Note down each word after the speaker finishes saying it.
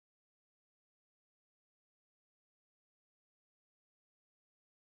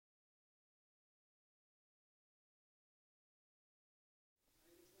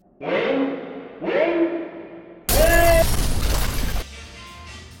Wayne,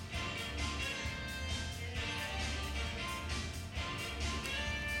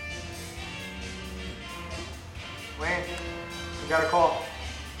 we got a call.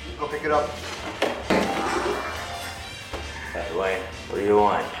 Go pick it up. Hey, Wayne, what do you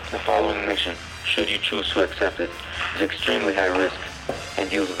want? The following mission, should you choose to accept it, is extremely high risk and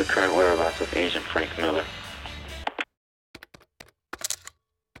deals with the current whereabouts of Agent Frank Miller.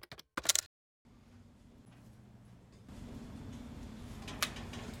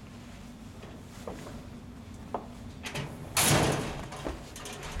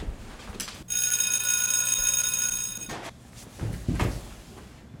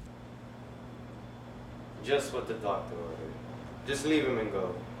 Just what the doctor ordered. Just leave him and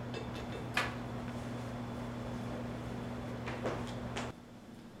go.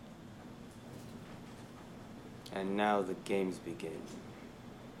 And now the games begin.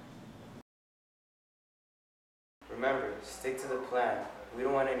 Remember, stick to the plan. We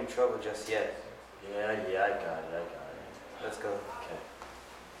don't want any trouble just yet. Yeah, I got it. Let's go. Okay.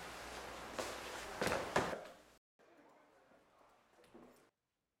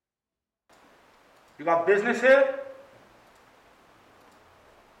 You got business here?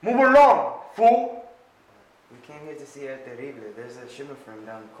 Move along, fool! We came here to see El Terrible. There's a shipment for him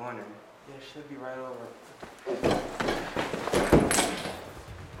down the corner. Yeah, it should be right over.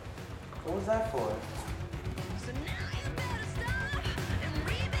 What was that for?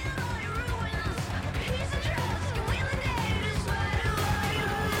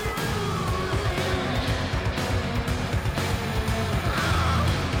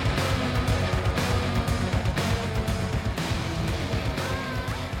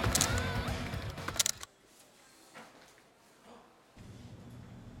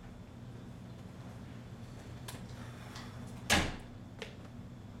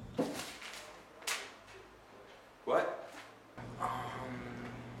 What?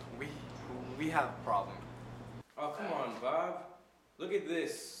 We have a problem. Oh, come on, Bob. Look at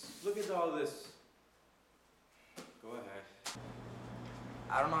this. Look at all this. Go ahead.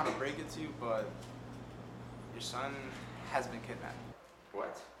 I don't know how to break it to you, but your son has been kidnapped.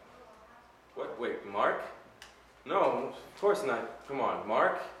 What? What? Wait, Mark? No, of course not. Come on,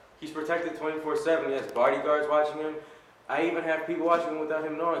 Mark? He's protected 24/7. He has bodyguards watching him. I even have people watching him without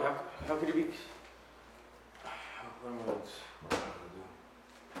him knowing. How could he be... What am I gonna do?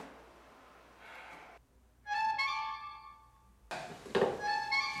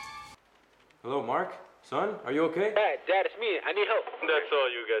 Hello, Mark? Son, are you okay? Hey, Dad, it's me. I need help. That's all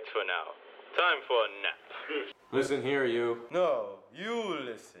you get for now. Time for a nap. Listen here, you. No, you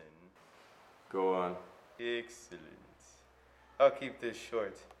listen. Go on. Excellent. I'll keep this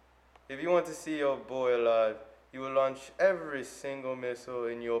short. If you want to see your boy alive, you will launch every single missile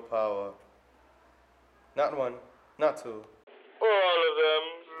in your power. Not one, not two. All of them.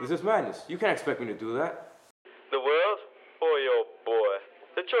 This is madness. You can't expect me to do that. The world or your boy?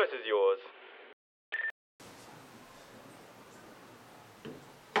 The choice is yours.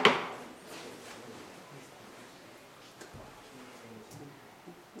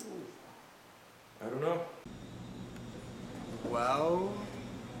 I don't know. Well,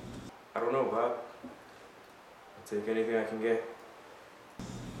 I don't know, Bob. I'll take anything I can get.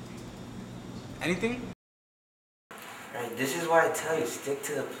 anything? Right, this is why I tell you, stick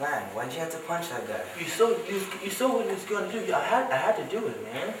to the plan. Why'd you have to punch that guy? You saw what he was gonna do. I had to do it,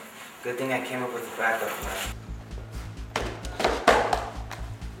 man. Good thing I came up with a backup plan.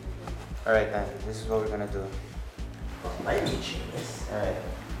 Alright then, this is what we're gonna do. Might be genius. Alright,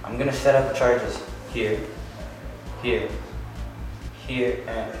 I'm gonna set up charges here, here,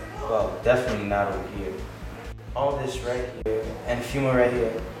 and, well, definitely not over here. All this right here, and a few more right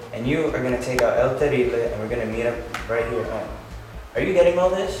here. And you are gonna take out El Terrible, and we're gonna meet up right here. Are you getting all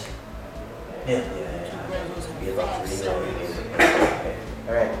this? Yeah.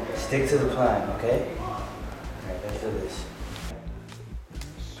 Alright, stick to the plan, okay? Alright, let's do this.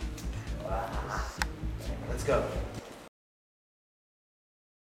 Let's go.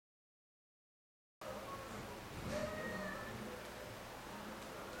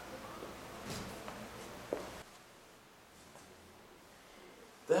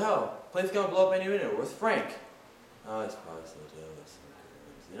 The hell? Plane's gonna blow up any minute. Where's Frank? Oh, he's probably still dealing with some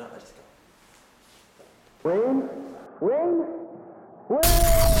girls. You know, I just go.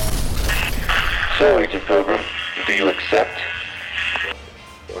 So, Agent Pilgrim, do you accept?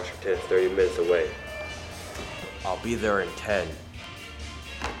 Washington's 30 minutes away. I'll be there in 10.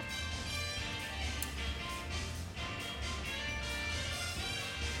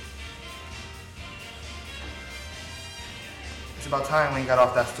 It's about time Wayne got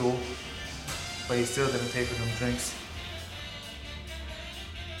off that stool. But he still didn't pay for them drinks.